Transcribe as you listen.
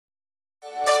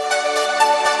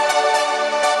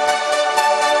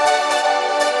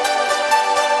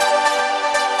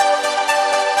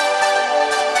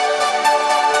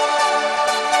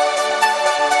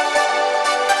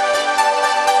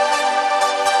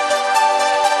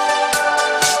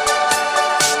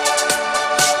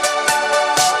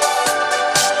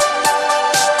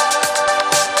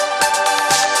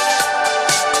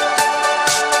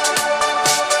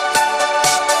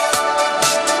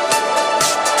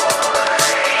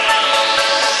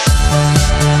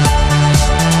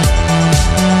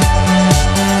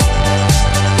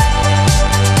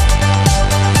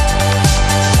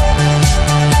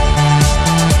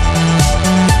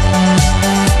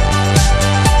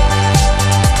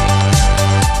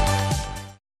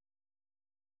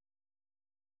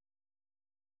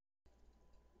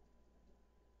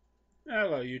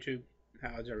Hello YouTube,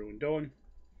 how's everyone doing?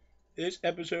 This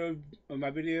episode of my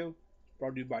video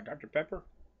brought to you by Dr. Pepper.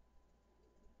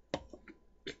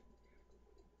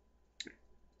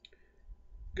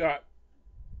 Got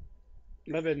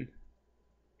 11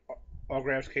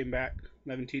 autographs came back,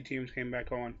 11 ttms came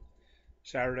back on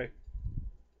Saturday.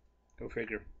 Go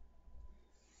figure.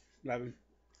 11.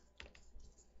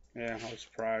 Yeah, I was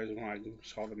surprised when I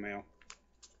saw the mail.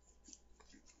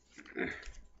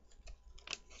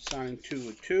 Signed 2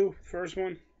 of 2, first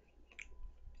one.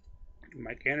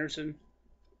 Mike Anderson.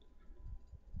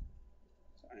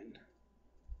 Signed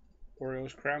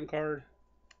Orioles Crown card.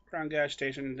 Crown Gas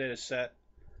Station did a set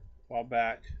a while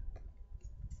back.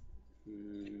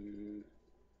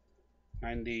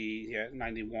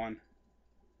 91.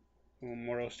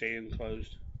 Memorial Stadium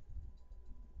closed.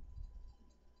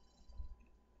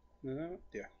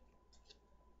 Yeah.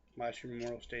 Last year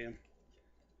Memorial Stadium.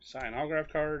 Sign autograph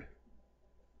card.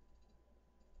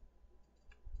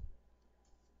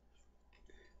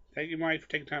 Thank you, Mike, for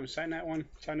taking time to sign that one.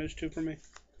 Sign those two for me.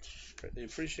 Greatly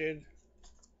appreciated.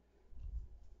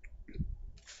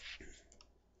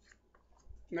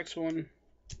 Next one.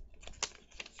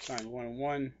 Sign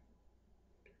 1-1.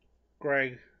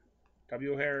 Greg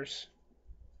W. Harris.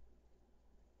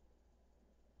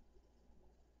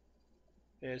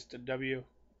 It's the W.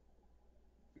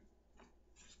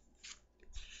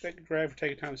 Thank you, Greg, for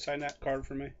taking time to sign that card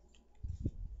for me.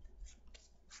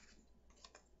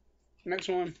 Next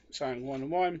one. Sign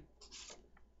 1-1.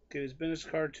 Get his business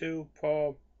card to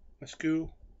Paul Mascu,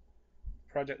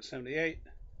 Project 78.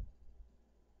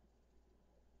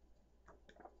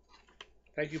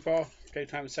 Thank you, Paul, for taking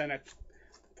time to sign that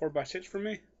 4x6 for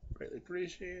me. Greatly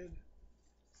appreciated.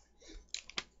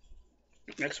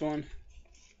 Next one.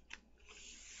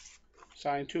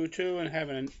 Sign 2-2 and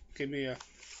having give me a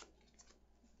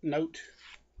note,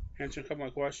 answer a couple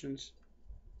of my questions.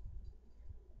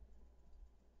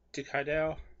 Dick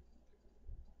Heidel.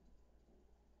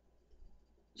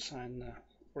 Sign the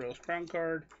Orioles Crown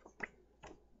card.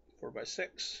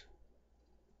 4x6.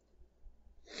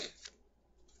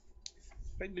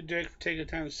 Thank you, Dick, for taking the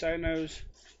time to sign those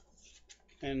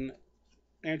and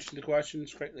answering the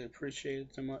questions. Greatly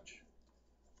appreciated so much.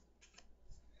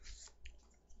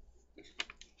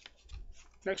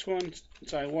 Next one,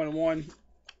 sign 1-1.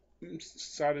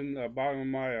 Sign in the bottom of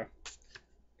my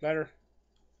letter.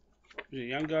 There's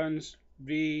Young Guns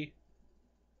v.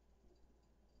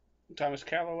 Thomas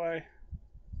Callaway.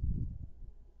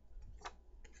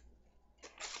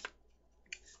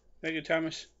 Thank you,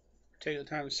 Thomas, for taking the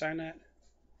time to sign that.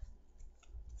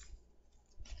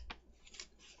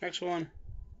 Next one,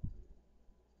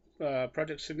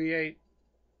 Project 78,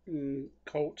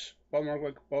 Colts,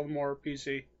 Baltimore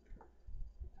PC,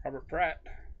 Robert Pratt.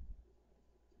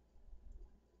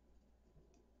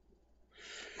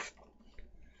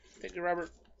 Thank you, Robert,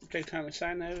 for taking time to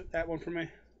sign that one for me.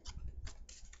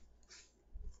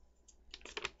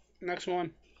 Next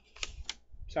one,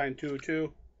 signed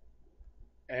 2-2,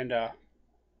 and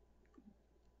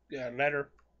letter,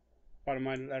 bottom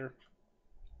line letter.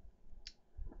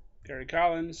 Gary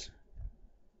Collins,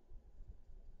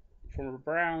 former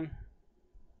Brown,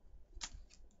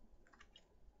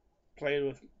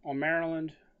 played on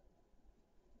Maryland.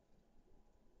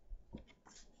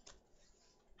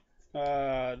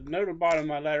 Note at the bottom of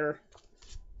my letter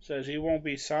says he won't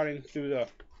be signing through the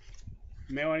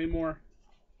mail anymore.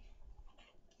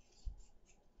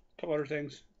 A couple other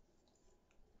things.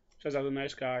 Says I was a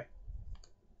nice guy.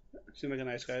 Seemed like a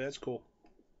nice guy. That's cool.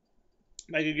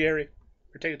 Thank you, Gary,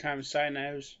 for taking time to sign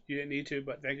those. You didn't need to,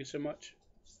 but thank you so much.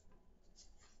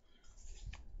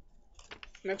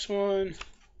 Next one.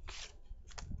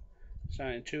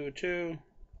 Signing 2-2.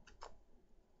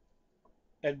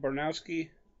 Ed Barnowski.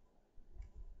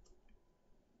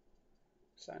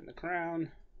 Sign the crown.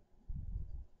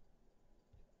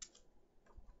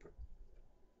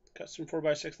 Custom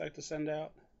 4x6 like to send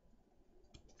out.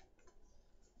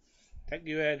 Thank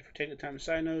you, Ed, for taking the time to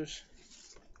sign those.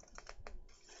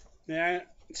 Yeah,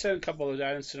 I sent a couple of those.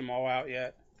 I didn't send them all out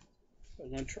yet. I'm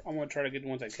going to try to get the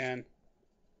ones I can.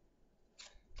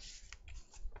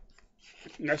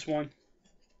 Next one.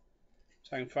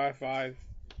 Sign 5-5.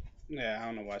 Yeah, I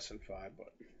don't know why I sent 5,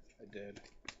 but I did.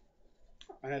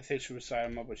 I didn't think she would sign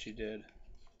them up, but she did.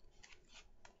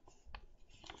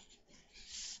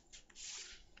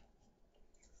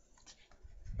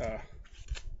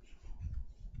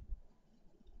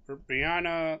 For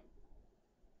Brianna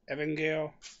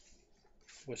Evangale.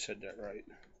 I said that right.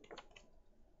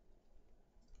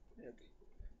 Yep.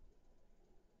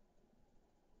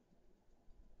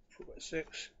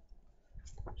 4x6.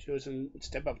 She was in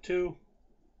Step Up 2.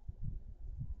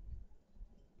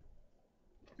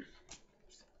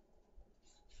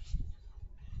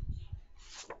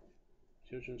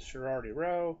 Susan Sorority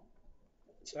Row.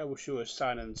 So I wish it was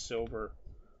signed in silver,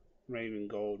 maybe even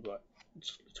gold, but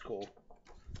it's cool.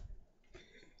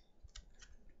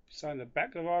 Sign the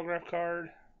back of the autograph card.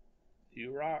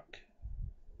 You rock.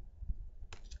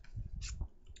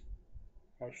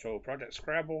 Also, Project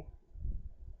Scrabble.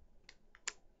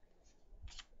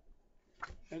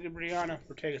 Thank you, Brianna,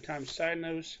 for taking time to sign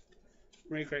those.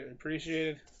 Really greatly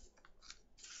appreciated.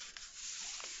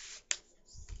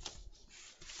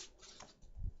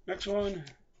 Next one.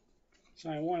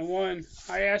 Sign 1-1.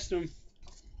 I asked him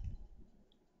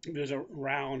if there's a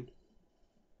round.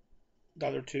 The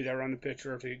other two that were on the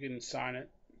picture if he couldn't sign it.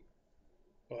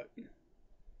 But I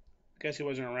guess he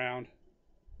wasn't around.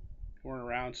 He weren't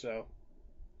around, so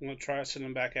I'm going to try to send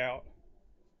him back out.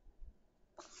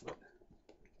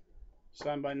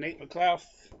 Signed by Nate McLeod.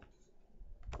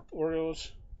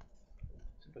 Orioles.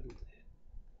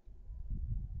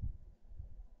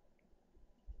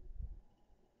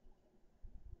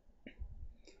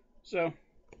 So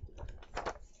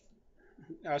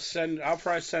I'll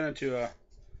probably send it to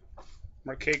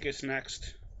Markakis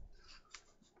next.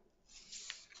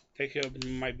 I think it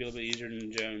might be a little bit easier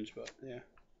than Jones, but yeah.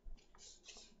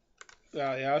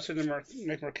 Yeah, I'll send him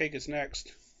Markakis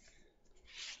next.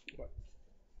 But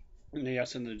yeah, I'll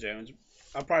send it to Jones.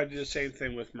 I'll probably do the same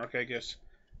thing with Markakis,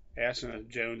 asking if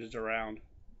Jones is around.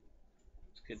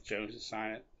 Let's get Jones to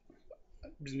sign it.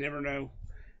 You never know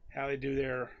how they do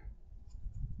their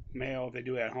mail, if they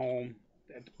do it at home,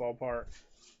 at the ballpark.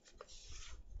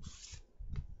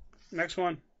 Next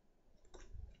one.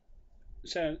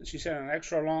 She sent an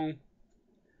extra long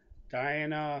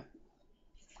Diana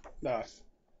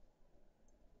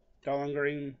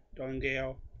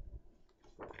Dollengale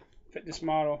fitness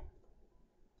model.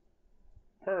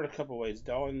 Heard a couple ways.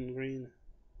 Dollengren,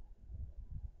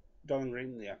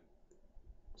 yeah.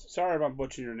 Sorry if I'm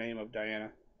butchering your name up, Diana.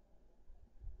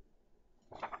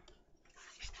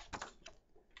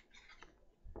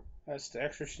 That's the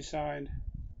extra she signed.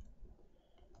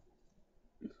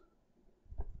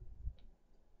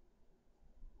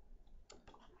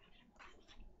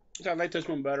 I like this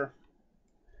one better.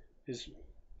 Is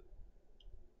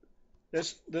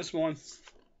this one?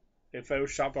 They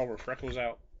photoshopped all her freckles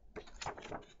out.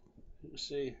 Let's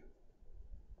see. If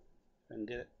I can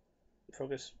get it.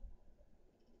 Focus.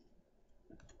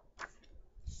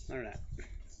 None of that.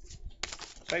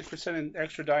 Thanks for sending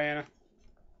extra, Diana.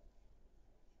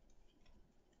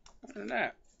 Other than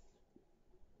that,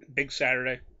 big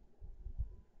Saturday.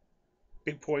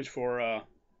 Big points for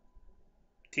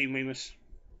Team Lemus.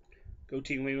 Go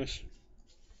Team Lemus.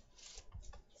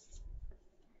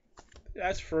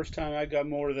 That's the first time I got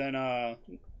more than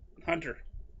Hunter.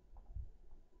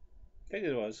 I think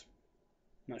it was.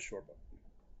 I'm not sure, but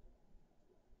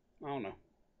I don't know.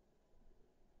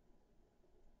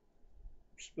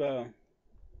 Just,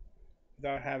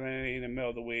 without having any in the middle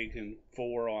of the week and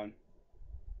 4 on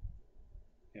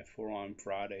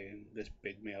Friday and this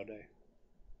big mail day.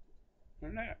 Other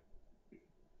than that,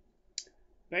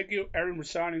 thank you everyone for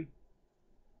signing.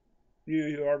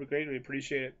 You are greatly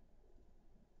appreciate it.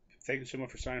 Thank you so much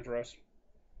for signing for us.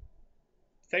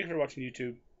 Thank you for watching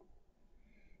YouTube.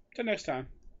 Till next time,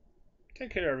 take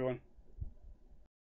care, everyone.